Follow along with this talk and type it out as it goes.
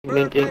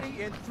bird Link.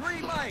 ready in 3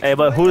 mics. Hey,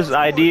 but whose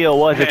idea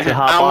was it to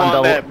hop on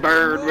the? that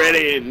bird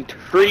ready in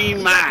 3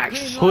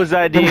 mics. Whose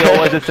idea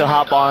was it to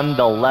hop on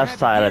the left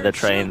side of the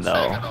train,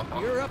 though?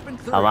 You're up in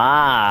 3. Come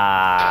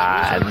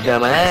on.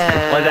 Come on.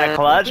 Was that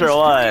clutch or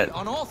what?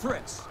 On all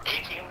threats.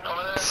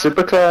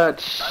 Super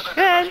clutch.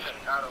 Good.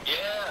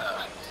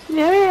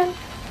 Yeah.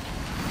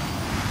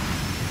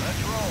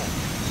 Let's roll.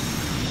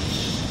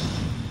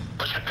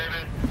 Push it,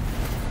 baby.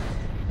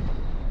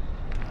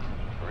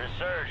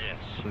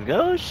 Resurgence.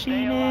 Go,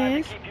 Stay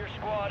alive Sheenus. to keep your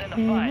squad in the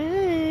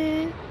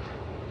fight.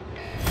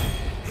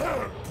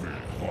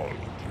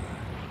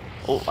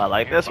 Oh, I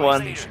like this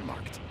one.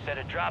 Set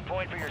a drop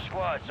point for your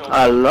squad. So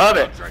I love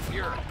it.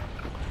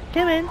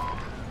 Come in.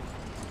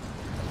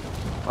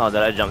 Oh,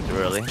 did I jump too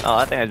early? Oh,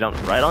 I think I jumped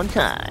right on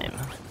time.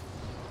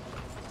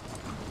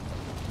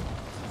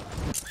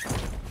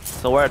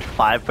 So we're at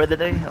 5 for the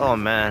day? Oh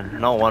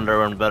man, no wonder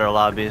we're in better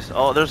lobbies.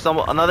 Oh, there's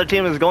another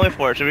team is going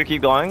for it. Should we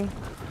keep going?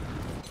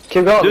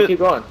 Keep going. Dude, keep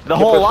going. The Keep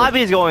whole pushing.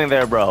 lobby's going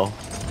there, bro.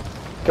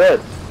 Good.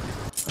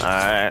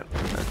 Alright,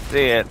 let's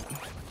see it.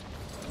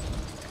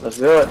 Let's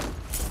do it.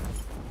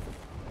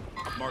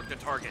 Mark the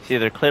target. It's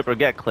either clip or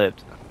get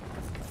clipped.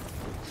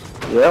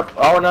 Yep.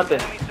 All or nothing.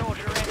 enemy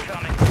soldier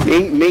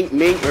incoming.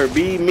 Mink, or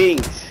be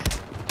minks.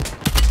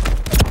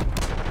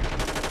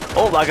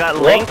 Oh, I got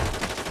linked.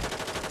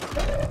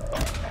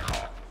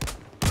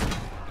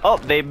 Oh,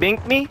 they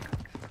binked me?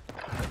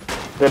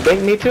 They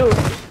bink me too.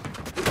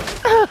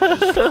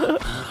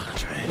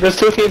 There's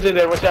 2 teams in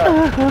there, watch out.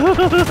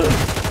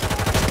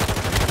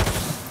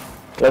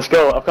 Let's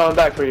go, I'm coming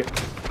back for you.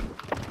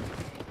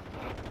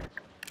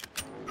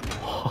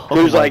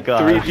 There's like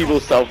God. 3 people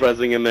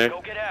self-resing in there.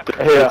 Go get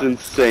after it. That's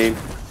insane.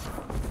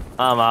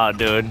 I'm out,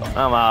 dude.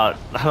 I'm out.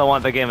 I don't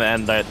want the game to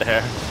end right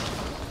there.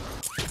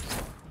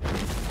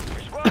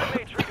 Your squad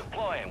mates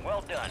redeploying.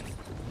 Well done.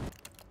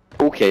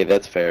 Okay,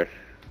 that's fair.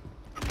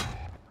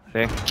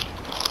 See?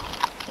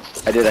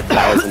 I did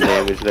 1,000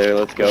 damage there,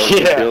 let's go.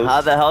 Yeah. How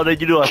the hell did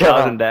you do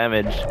 1,000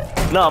 damage?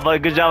 No,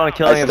 but good job on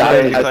killing I as many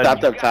as you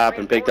stopped could. up top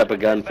and picked up a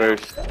gun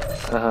first.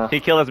 He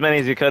killed as many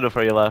as you could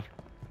before you left.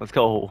 Let's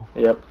go.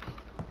 Yep.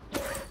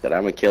 Said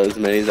I'm gonna kill as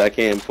many as I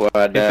can before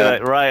I He die.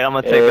 said, right, I'm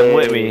gonna take them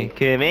with me.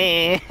 Come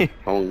here.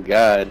 Oh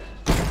God.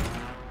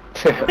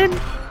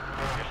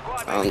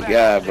 Oh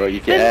God, bro, you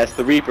can ask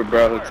the Reaper,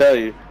 bro. He'll tell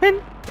you.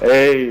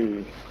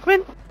 Hey.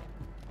 Quinn.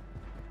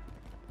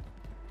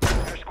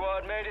 Your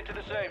squad made it to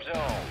the safe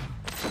zone.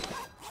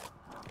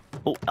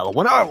 Oh,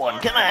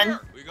 L1R1, come on.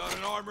 We got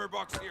an armor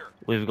box here.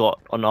 We've got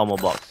a normal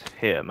box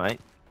here, mate.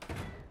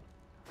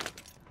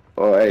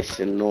 Oh, that's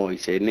a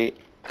noise, isn't it?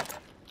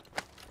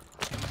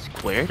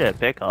 Square to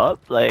pick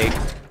up? Like,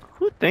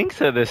 who thinks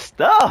of this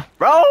stuff,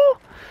 bro?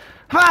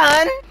 Come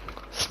on.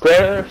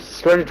 Square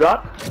to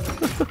drop?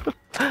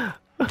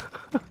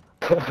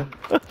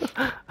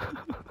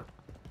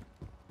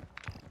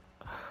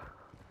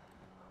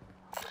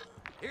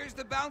 Here's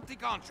the bounty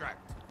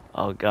contract.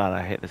 Oh God,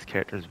 I hate this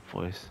character's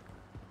voice.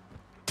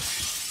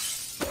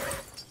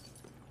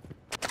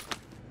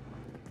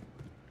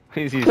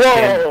 He's used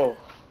Whoa!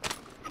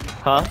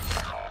 Huh?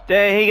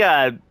 Dang, he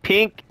got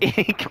pink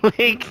ink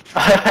linked.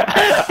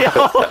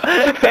 Yo,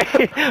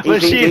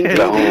 machine,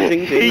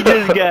 he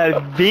just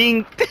got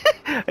binked.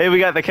 Hey, we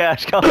got the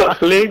cash. Come on.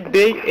 Link,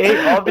 ding, ink,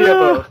 all the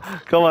above.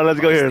 Come on, let's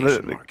go here.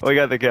 We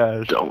got the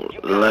cash.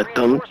 Don't let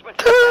them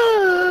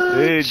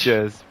He touch.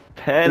 just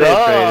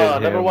penetrated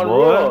him, number 1 boy.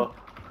 rule.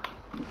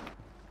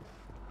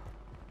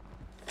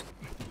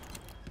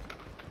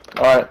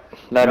 Alright,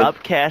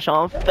 Drop cash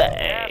on Gas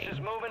Fang. is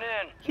moving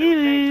in. New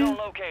safe zone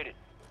located.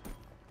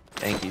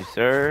 Thank you,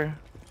 sir.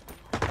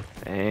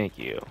 Thank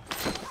you.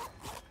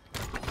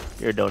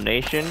 Your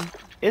donation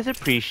is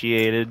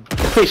appreciated.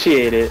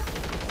 Appreciate it.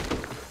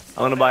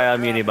 I'm gonna buy a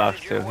muni box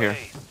too. Here,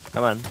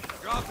 come on.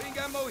 Dropping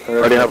ammo I here.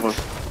 already have one.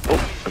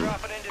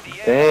 Dropping into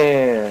the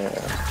air.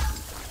 Damn.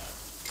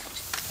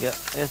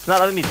 Yeah, it's not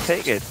letting me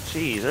take it.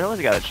 Jeez, they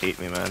always gotta cheat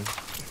me, man.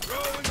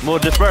 Throwing Well,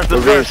 disperse,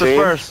 We're being disperse, seen?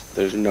 disperse.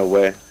 There's no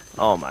way.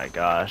 Oh my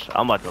gosh,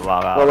 I'm about to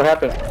log What out.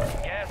 happened?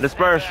 Gas is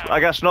Disperse. inbound. I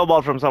got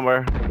snowballed from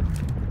somewhere.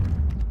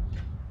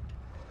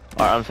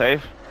 Alright, I'm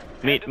safe.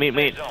 Meet.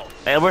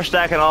 Hey, we're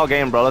stacking all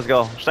game, bro. Let's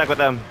go. Stack with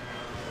them.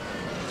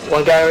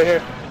 One guy right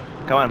here.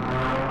 Come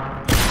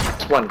on.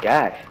 It's one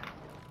guy.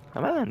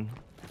 Come on.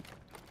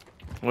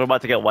 We're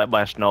about to get wiped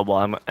by a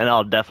snowball, and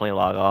I'll definitely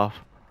log off.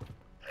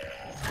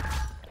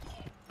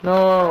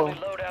 No.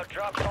 Loadout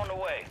drops on the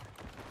way.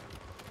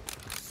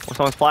 Oh,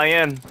 someone's flying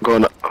in.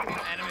 Going up.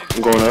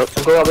 I'm going up.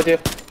 I'm going up with you.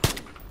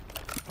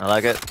 I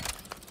like it.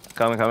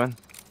 Coming.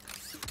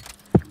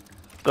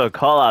 Good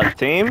call out,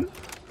 team.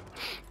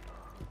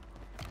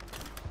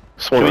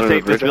 Should we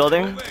take this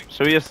building?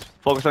 Should we just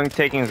focus on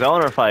taking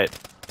zone or fight?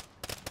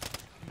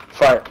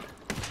 Fight.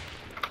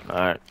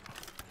 Alright.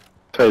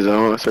 Take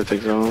zone. I said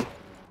take zone.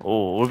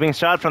 Oh, we're being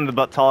shot from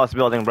the tallest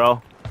building,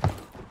 bro.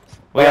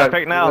 We Alright, gotta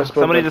pick now. let's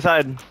go Somebody then.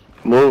 decide.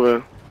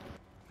 Moving.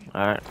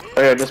 Alright.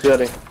 Okay, this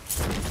building.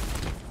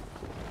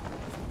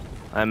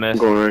 I I'm missed.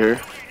 going right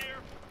here.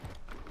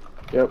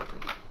 Yep.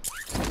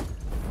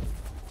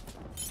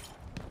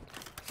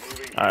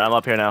 Alright, I'm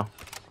up here now.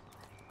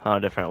 Oh, a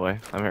different way.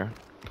 I'm here.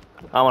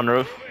 I'm on the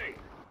roof.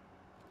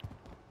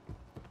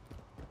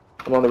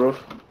 I'm on the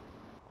roof.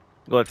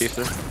 Go ahead,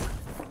 Feaster.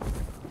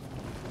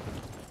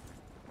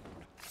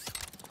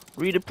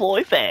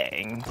 Redeploy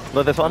Fang.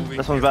 Look, this one.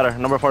 This one's better.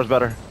 Number 4 is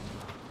better.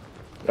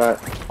 Alright.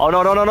 Oh,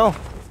 no, no, no, no.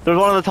 There's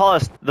one of the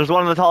tallest. There's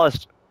one of the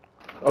tallest.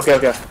 Okay,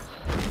 okay.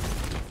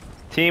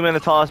 Team in the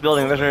tallest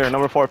building. There's here.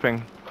 Number 4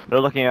 ping. They're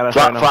looking at us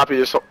right now.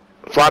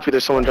 Floppy,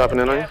 there's someone dropping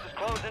in on you. Gas is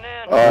closing in.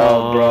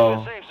 Oh,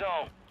 bro. Safe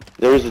zone.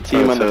 There was a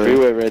team on the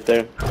freeway right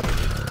there.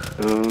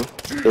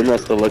 They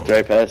must have looked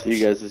right past you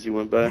guys as you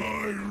went by.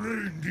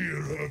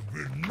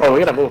 Oh, we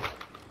gotta move.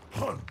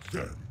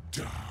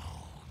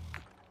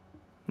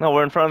 No,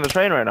 we're in front of the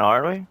train right now,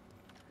 aren't we?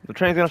 The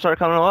train's gonna start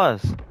coming to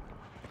us.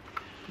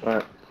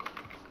 Alright.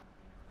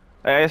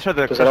 Hey, I just heard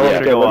the Just Christmas I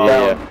don't tree go want to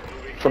off. get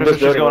from Christmas this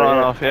tree's building going right on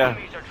here. off, yeah.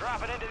 Enemies are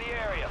dropping into the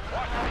area.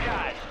 Watch those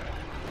guys.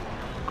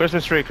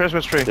 Christmas tree,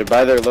 Christmas tree. They're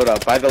by their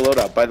loadout. By the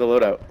loadout. By the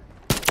loadout.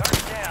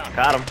 Target down.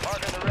 Got him.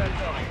 Marking the red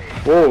zone.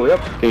 Whoa, yep.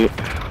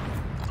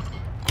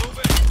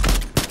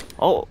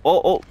 Oh,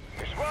 oh, oh.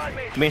 Your squad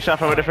mates Being shot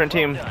from a different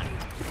team.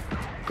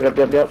 Yep,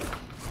 yep, yep.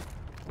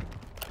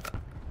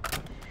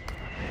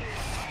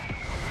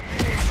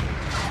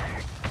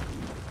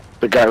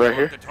 The guy right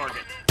here. The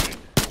target.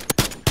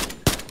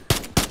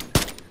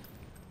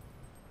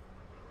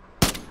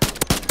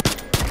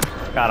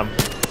 Got him.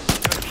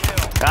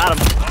 Got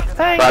him.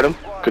 Hey. Got him.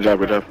 Good job,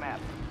 good job.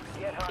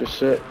 Good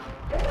shit.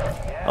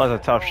 That was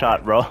a tough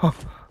shot, bro. I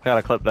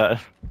gotta clip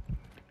that.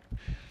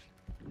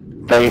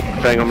 Bang,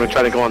 I'm gonna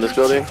try to go on this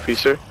building.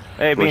 Feaster.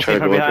 Hey, being try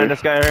seen to from go up behind here.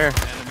 this guy right here.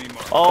 Enemy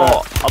marked.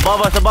 Oh,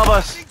 above us, above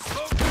us.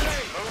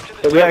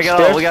 Hey, We gotta get off,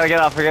 upstairs? we gotta get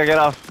off, we gotta get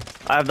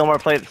off. I have no more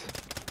plates.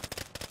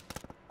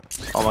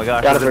 Oh my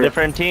gosh, Got there's it. a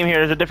different team here,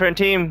 there's a different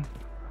team.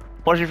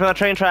 Pushing from the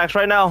train tracks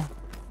right now.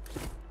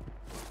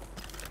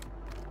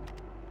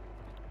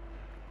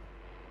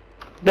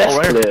 Best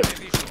right here. clip.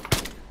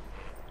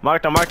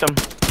 Marked him, marked him.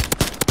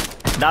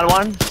 Down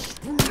one.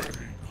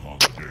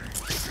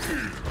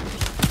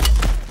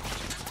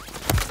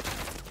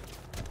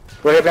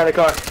 Right here behind the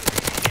car.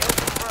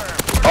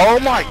 Oh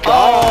my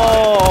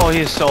god! Oh,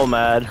 he's so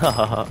mad.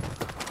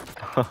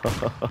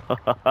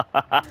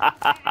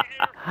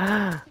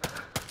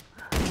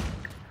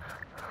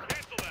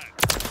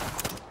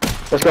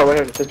 Let's go, right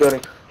here, this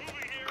building.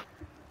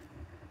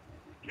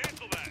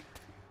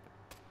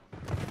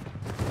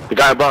 The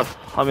guy above.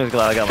 I'm just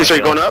glad I got my Feaster,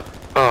 you kill. going up?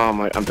 Oh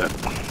my, I'm dead.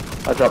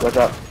 I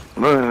drop.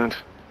 Man.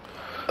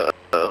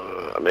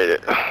 I made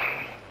it.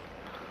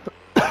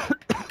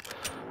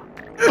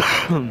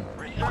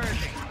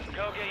 resurging.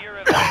 Go get your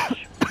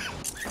revenge.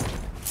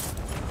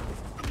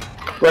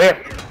 Right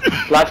here.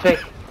 Last thing.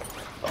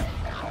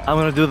 I'm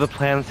gonna do the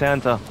plan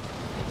Santa.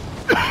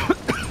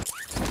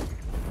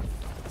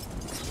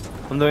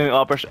 I'm doing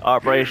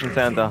Operation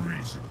Santa.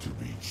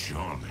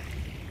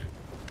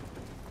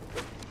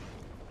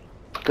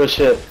 Good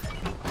shit.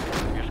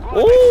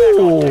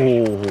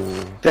 Ooh!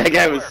 That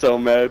guy was so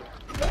mad.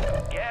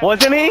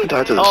 Wasn't he?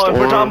 Died to the Oh, if we're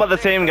storm. talking about the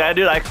same guy,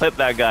 dude, I clipped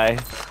that guy.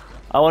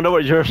 I wonder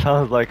what yours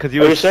sounds like, cause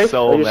you Are were you safe?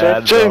 so Are you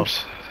mad, safe? bro.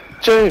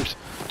 James,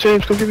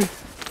 come get me.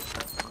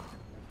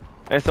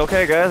 It's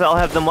okay, guys. I'll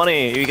have the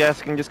money. You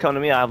guys can just come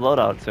to me. I have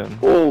loadout soon.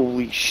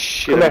 Holy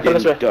shit, Come I'm back, come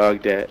getting this way.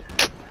 dogged at.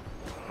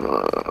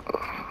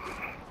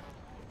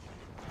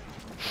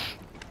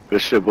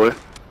 Good shit, boy.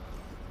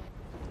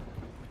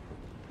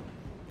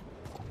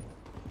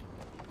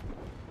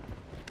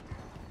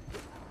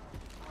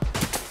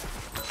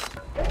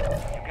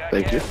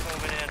 Thank you.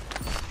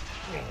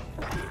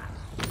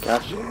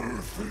 Gotcha.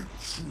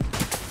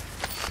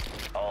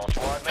 All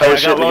squad How I was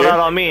shit got in here? loadout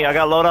on me. I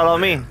got loadout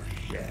on me.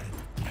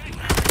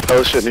 How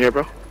was shit in here,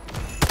 bro?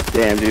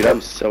 Damn, dude,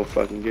 I'm so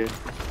fucking good.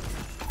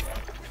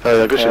 Oh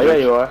yeah, good Yeah, shit. there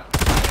man. you are.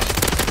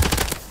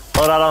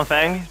 Loadout on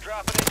Fang.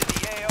 dropping into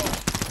the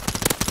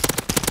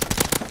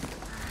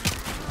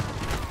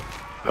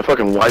AO. I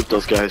fucking wiped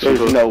those guys.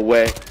 There's no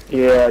way.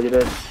 Yeah, you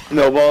did.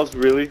 No balls,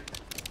 really?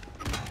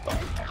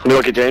 Let me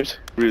look at James.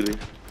 Really?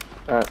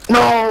 Alright.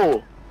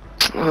 No!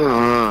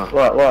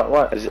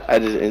 What? I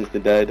just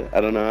instant died.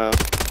 I don't know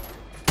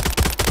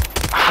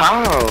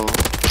How? how.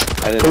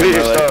 I didn't Come get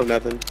your know stuff.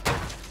 nothing.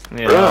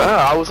 Yeah.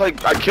 I was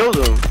like, I killed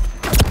him.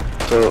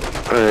 So,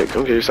 alright,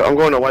 come get yourself. I'm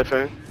going to White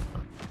Fang.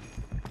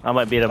 I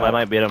might beat him.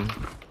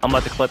 I'm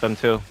about to clip him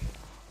too.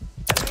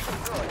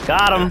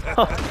 Got him.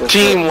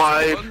 Team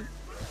wipe.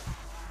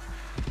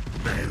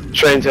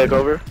 Train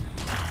takeover.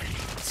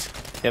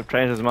 Yep,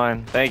 trains is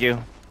mine. Thank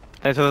you.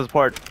 Thanks for the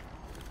support.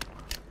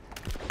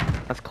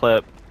 Let's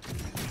clip.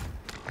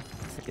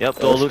 Yep,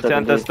 go Let's loot clip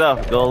Santa's indeed.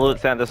 stuff. Go loot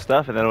Santa's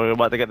stuff, and then we're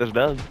about to get this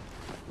done.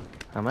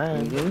 Come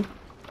on. Mm-hmm.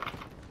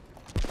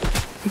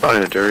 I'm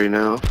buying a Dury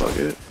now. Fuck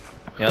it.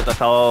 Yeah, that's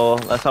how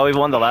we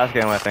won the last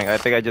game. I think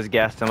I just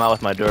gassed him out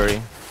with my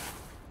Dury.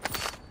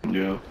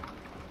 Yeah.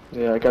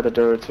 Yeah, I got the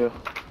door too.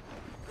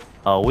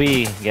 Oh,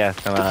 we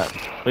gassed him out.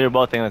 We were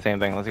both thinking the same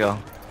thing. Let's go.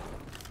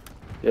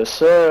 Yes,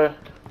 sir.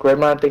 Great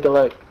mind think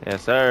alike.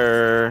 Yes,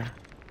 sir.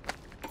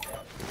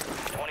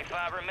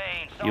 25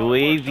 remain.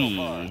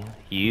 UAV.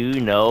 You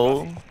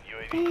know.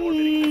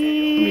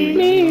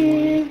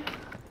 Me.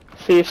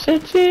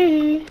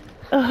 50.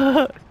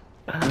 No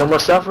more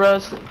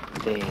self-res?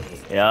 Damn.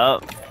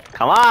 Yup.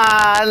 Come on,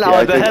 I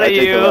was I ahead of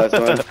take you. the last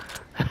one.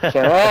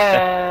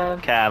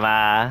 Come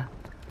on.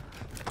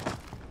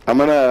 Come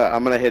on.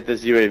 I'm gonna hit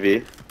this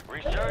UAV.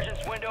 Resurgence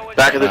window is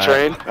Back of the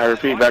Alright. train. I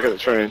repeat, back of the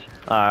train.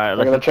 Alright,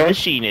 Look at look the at the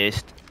train.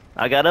 machinist.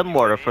 I got a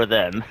mortar for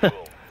them. Come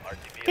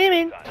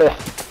in. Copy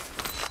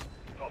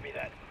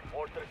that.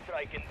 Mortar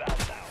strike inbound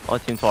now. Oh,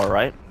 it seems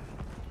alright.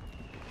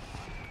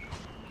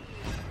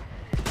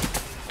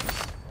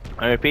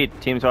 I repeat,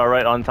 teams are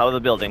right on top of the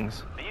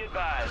buildings. Be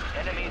advised,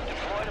 enemies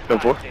deployed a Go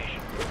for fire station.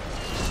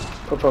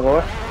 Por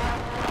favor.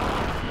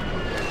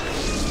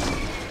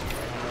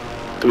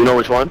 Do we know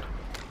which one?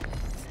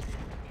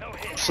 No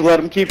hit. So let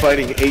them keep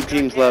fighting. 8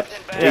 teams left.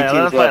 8 Yeah, let 'em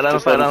teams fight, left. let 'em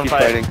Just fight, let let 'em 'em keep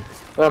fight. fighting.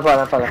 Let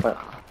me fight.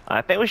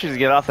 I think we should just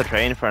get off the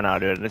train for now,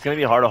 dude. It's gonna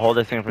be hard to hold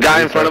this thing for Guy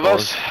 3 in front of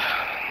circles. us.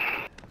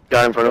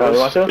 Guy in front of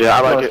You us. want to? Yeah, I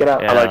Come on, like let's it. get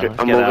out. Yeah, I like it. let's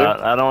I'm get moving.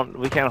 out.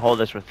 We can't hold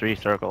this for 3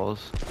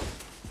 circles.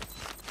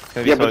 It's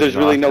gonna be Yeah, so but there's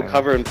really no exhausting.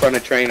 cover in front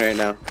of train right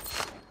now.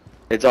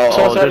 It's all.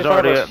 So Oh, it's right in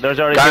front of us. there's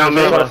already Guy two on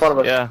me. in front In front of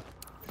of us. us. Yeah.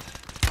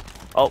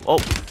 Oh,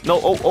 no,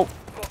 oh.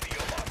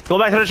 Go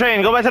back to the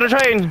train, go back to the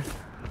train!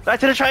 Back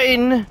to the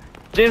train!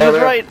 James was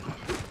Over. right!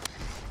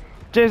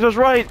 James was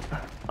right!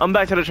 I'm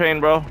back to the train,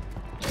 bro.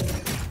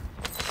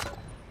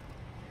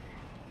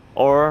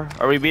 Or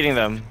are we beating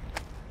them?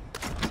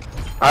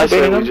 I say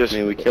beating we them? just. I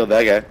mean, we killed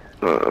that guy.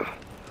 Well,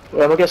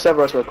 we'll get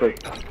self-res real quick.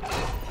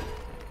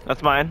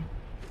 That's mine.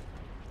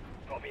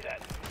 Copy that.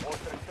 Mortar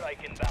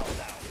strike inbound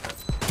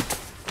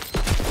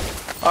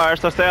now. Alright,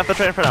 so stay off the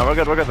train for now. We're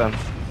good then.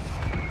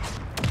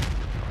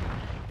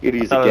 You could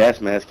use That a was-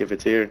 gas mask if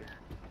it's here.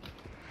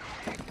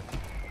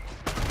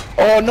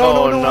 Oh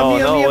no on me, on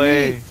me, on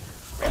way. me.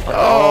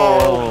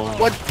 Oh,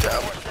 what?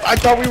 I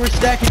thought we were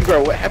stacking,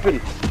 bro. What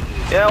happened?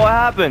 Yeah, what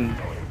happened?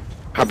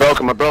 I broke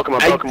him.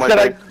 I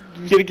said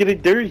I get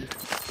it dirty.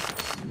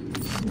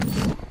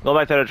 Go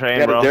back to the I train,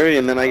 got bro. it dirty,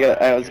 and then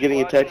I was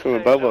getting attacked from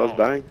above while I was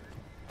dying.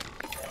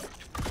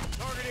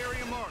 Target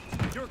area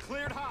marked. You're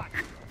cleared hot.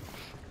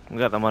 We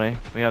got the money.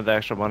 We have the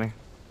extra money.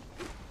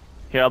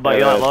 Here, I'll buy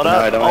you Yeah, a no, I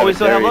loadout. don't Oh, have we it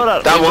still have there.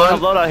 loadout. That We still one? have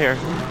loadout here.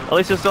 At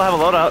least we still have a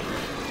loadout.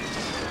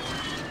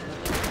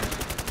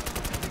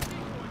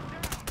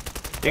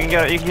 You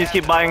can just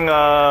keep buying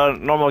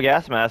normal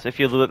gas masks if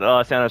you loot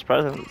Santa's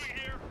presents.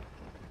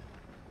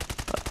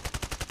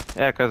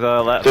 Yeah, cause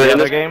the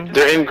other game.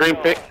 They're in green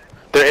ping.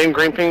 They're in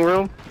green ping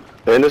room.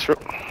 They're in this room.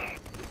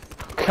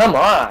 Come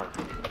on.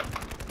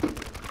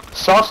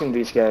 Saucing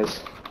these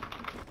guys.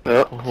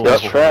 Yep. Oh.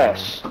 That's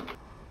trash.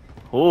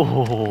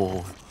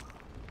 Ooh,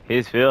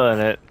 he's feeling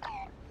it.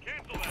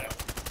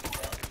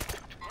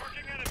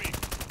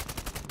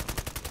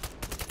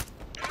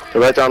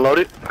 They're right down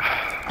loaded.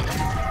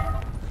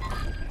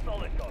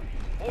 Solid copy.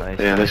 Nice.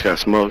 Yeah, this got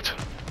smoked.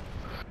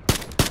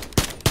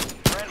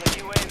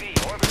 Friendly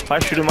UAV orbiting. If I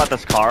shoot him at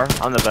this car,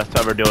 I'm the best to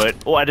ever do it.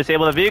 Oh, I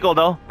disabled the vehicle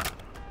though.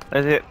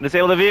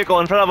 Disable the vehicle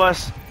in front of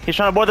us. He's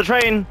trying to board the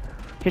train.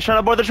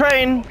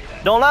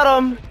 Don't let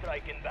him.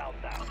 Strike inbound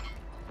now.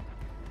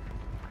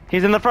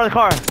 He's in the front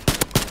car.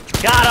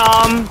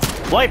 Got him.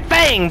 White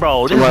bang,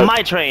 bro. This is What?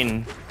 my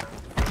train.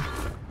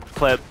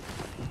 Clip.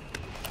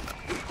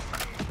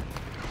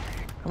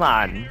 Come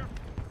on.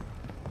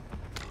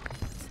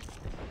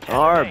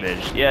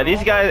 Garbage. Yeah,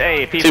 these guys.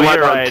 Hey, FIFA, Team you're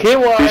wipe on right.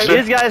 Team wipe.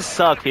 These guys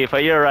suck,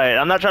 FIFA. You're right.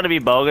 I'm not trying to be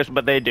bogus,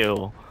 but they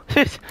do.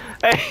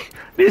 Hey,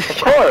 these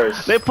Of guys,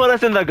 course. they put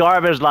us in the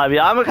garbage lobby.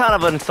 I'm kind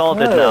of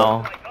insulted Yeah.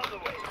 now.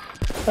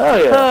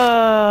 Oh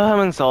yeah. I'm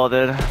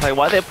insulted. Like,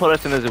 why'd they put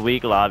us in this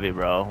weak lobby,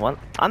 bro? What?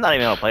 I'm not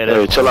even gonna play this.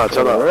 Hey, chill out.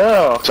 For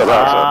real. Chill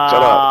out.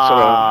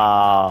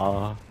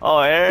 Oh,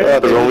 Eric. Yeah,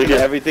 Because when we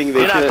get everything, they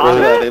You're not listen,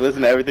 confident? they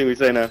listen to everything we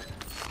say now.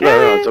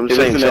 Yeah, I'm They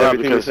saying listen chill to out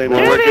everything because we say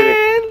when now.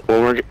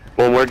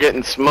 we're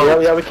getting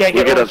smoked, Yeah, we can't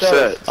we get get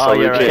ourselves. upset. Oh, So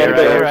we you're right, can't. you're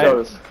right, you're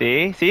ourselves.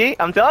 right. See?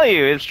 I'm telling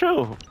you, it's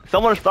true.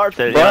 Someone starts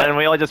it, But- and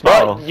we all just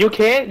follow. But you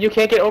can't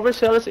get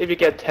overzealous if you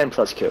get 10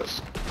 plus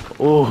kills.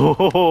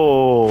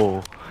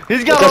 Ooh.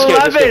 He's got Just kidding,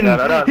 just 11! kidding.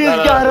 No, He's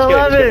no, got just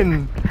kidding,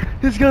 11!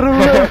 He's got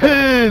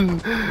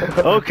 11!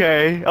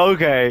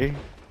 Okay.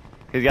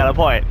 He's got a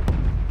point.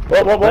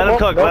 Whoa, Let him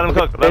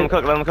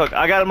cook.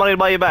 I got money to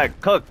buy you back.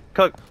 Cook.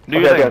 Do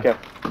your thing. Okay.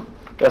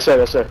 Yes sir.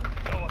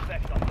 No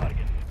effect on target.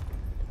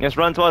 Just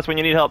run to us when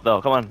you need help,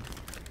 though. Come on.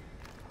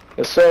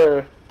 Yes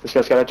sir. This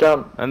guy's gotta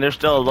jump. And there's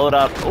still a load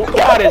up.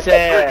 Got his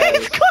ass.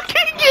 He's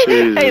cooking!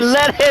 Jesus. Hey,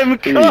 let him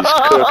cook! He's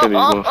cooking these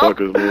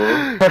motherfuckers,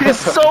 boy. He's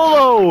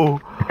solo!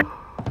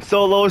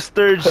 Solo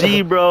Stir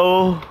G,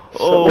 bro.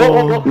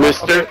 Oh.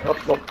 Mister. Oh.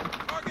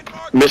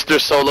 Mr.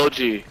 Solo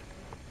G.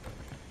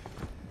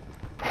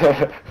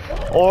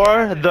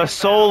 Or the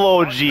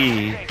Solo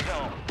G.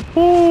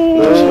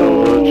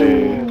 Solo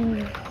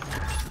G.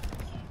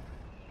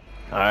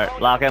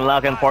 Alright, lock in,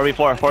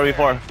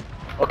 4v4.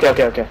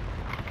 Okay.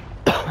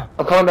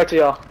 I'm coming back to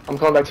y'all. I'm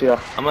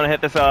gonna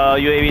hit this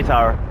UAV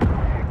tower.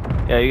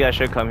 Yeah, you guys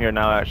should come here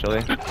now, actually.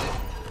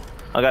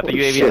 I got the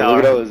UAV Shit, tower.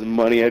 look at all this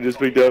money I just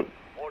picked up.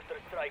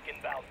 Strike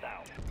inbound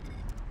now.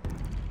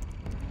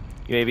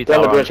 UAV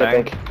Down the tower on bridge, I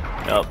tank.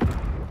 think. Yup.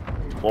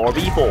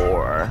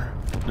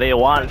 4v4. They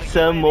want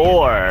some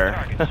more.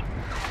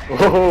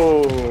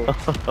 Whoa.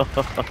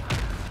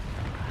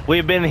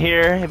 We've been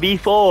here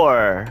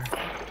before.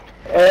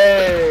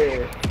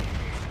 Hey.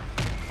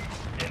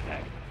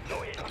 Impact. No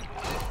hit.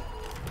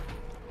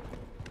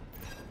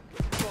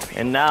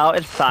 And now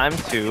it's time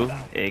to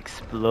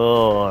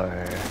explore.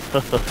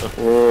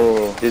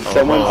 Whoa. Did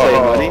someone say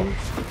money?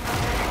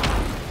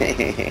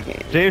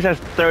 James has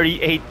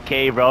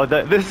 38k, bro.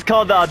 This is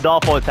called the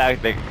Adolfo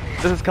tactic.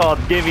 This is called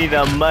give me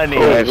the money.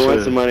 Alright, who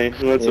wants some money?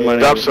 Who wants some money?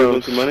 Drop Who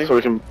wants some money? So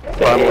we can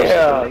buy more.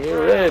 Yeah,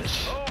 you're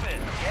rich. Moving.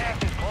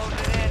 Gas is closing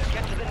in.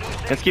 Get to the new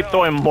safe Let's keep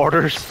throwing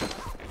mortars.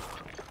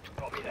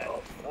 Copy that.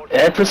 Mortar.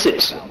 And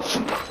precision.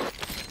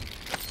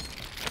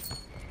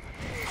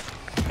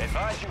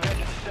 Advise you head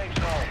to the safe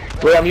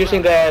zone. Wait, I'm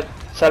using that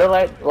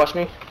satellite. Watch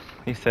me.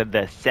 He said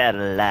the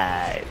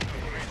satellite.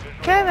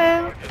 Come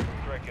on.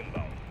 Strike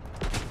inbound.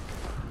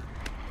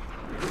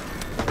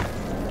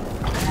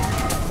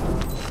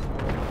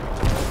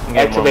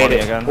 Activate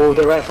it. Oh,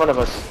 they're right in front of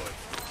us.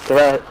 They're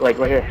right, like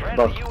right here.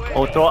 Above.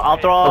 Oh, I'll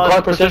throw. I'm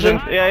calling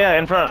precision. Yeah,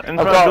 in front. I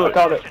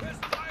called it.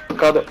 I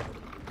called it.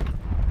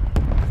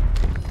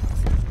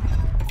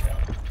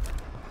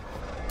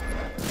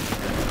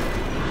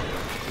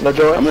 No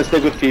joy. I'm gonna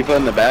stick with FIFA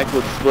in the back.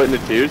 We'll split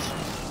into twos.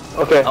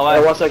 Okay. Oh,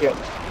 Alright, 1 second.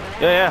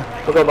 Yeah.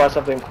 We'll go buy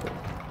something.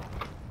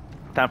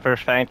 Time for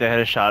Fang to hit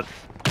his shots.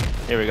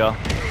 Here we go.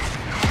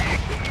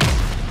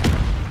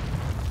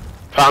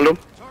 Found him.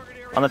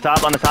 On the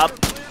top.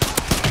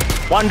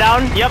 One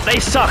down. Yep, they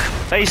suck.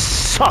 They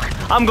suck.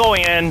 I'm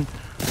going in.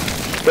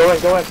 Go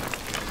in.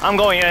 I'm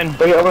going in.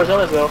 Don't get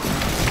overzealous though.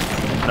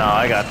 No,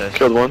 I got this.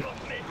 Killed one.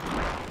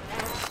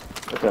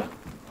 Okay.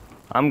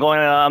 I'm going.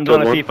 I'm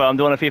doing a Good FIFA. I'm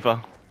doing a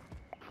FIFA.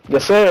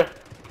 Yes, sir.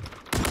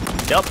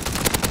 Yep,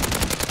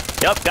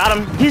 got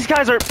him. These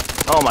guys are.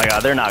 Oh my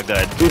god, they're not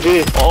good.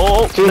 GG.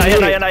 Oh, GG.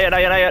 not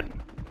yet.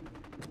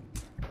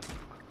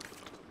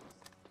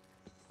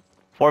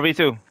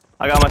 4v2.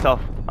 I got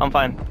myself. I'm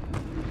fine.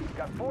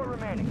 Got 4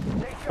 remaining.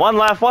 One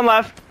left.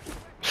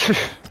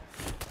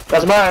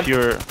 That's mine.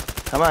 Pure.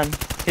 Come on.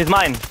 He's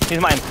mine.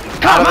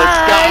 Come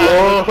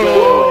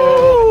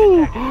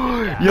Oh.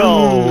 on.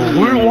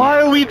 Yo,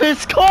 why are we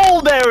this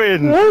cold,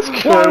 Aaron? That's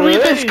Why are we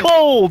this crazy.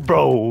 cold,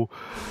 bro?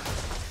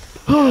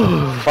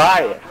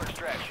 Fire.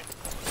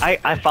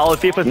 I followed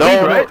FIFA's No,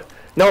 lead, right?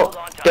 No,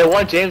 they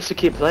want James to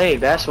keep playing.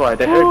 That's why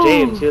they heard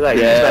James. He like,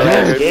 Yeah, it's my they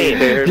last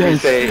heard game. me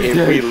say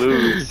if we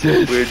lose,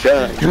 we're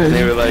done. And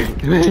they were like,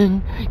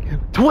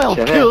 12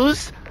 Shut up.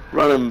 kills.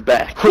 run them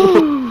back.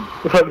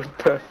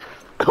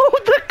 Oh,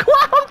 the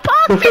clown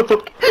posse.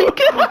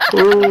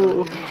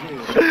 Ooh,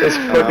 it's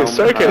fucking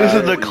circus. This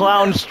is the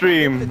clown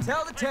stream.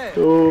 Tell the tale.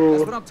 Ooh.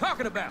 That's what I'm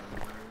talking about.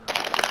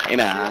 Hey,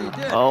 nah.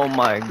 Oh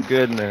my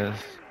goodness.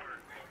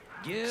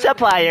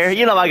 Supplier,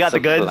 you know I got the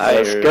goods.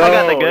 Let's Go. I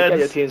got the You got your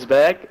goods. team's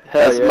back.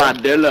 Hell That's yeah. my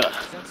dealer.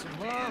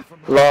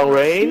 Long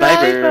range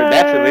Sniper,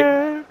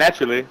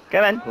 naturally.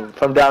 Come on.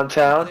 from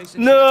downtown.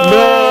 No.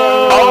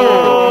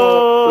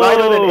 Oh,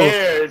 lighter than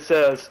air. It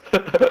says.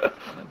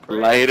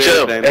 Lighter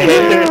Chill. than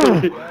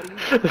Chill.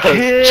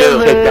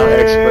 Takedown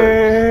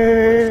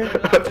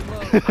expert.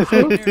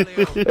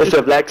 It's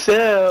a black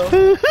cell.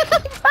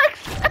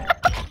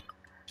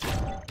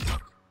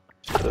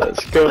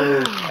 Let's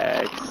go.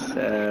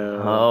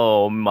 Axel.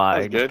 Oh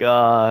my That's good.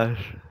 gosh.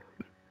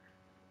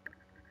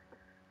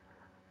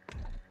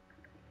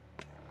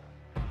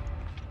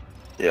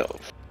 Yo.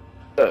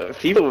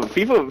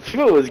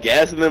 FIFA was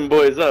gassing them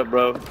boys up,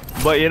 bro.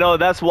 But you know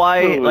that's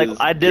why Who like was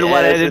I did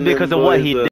what I did gassing because them of what boys he up? did.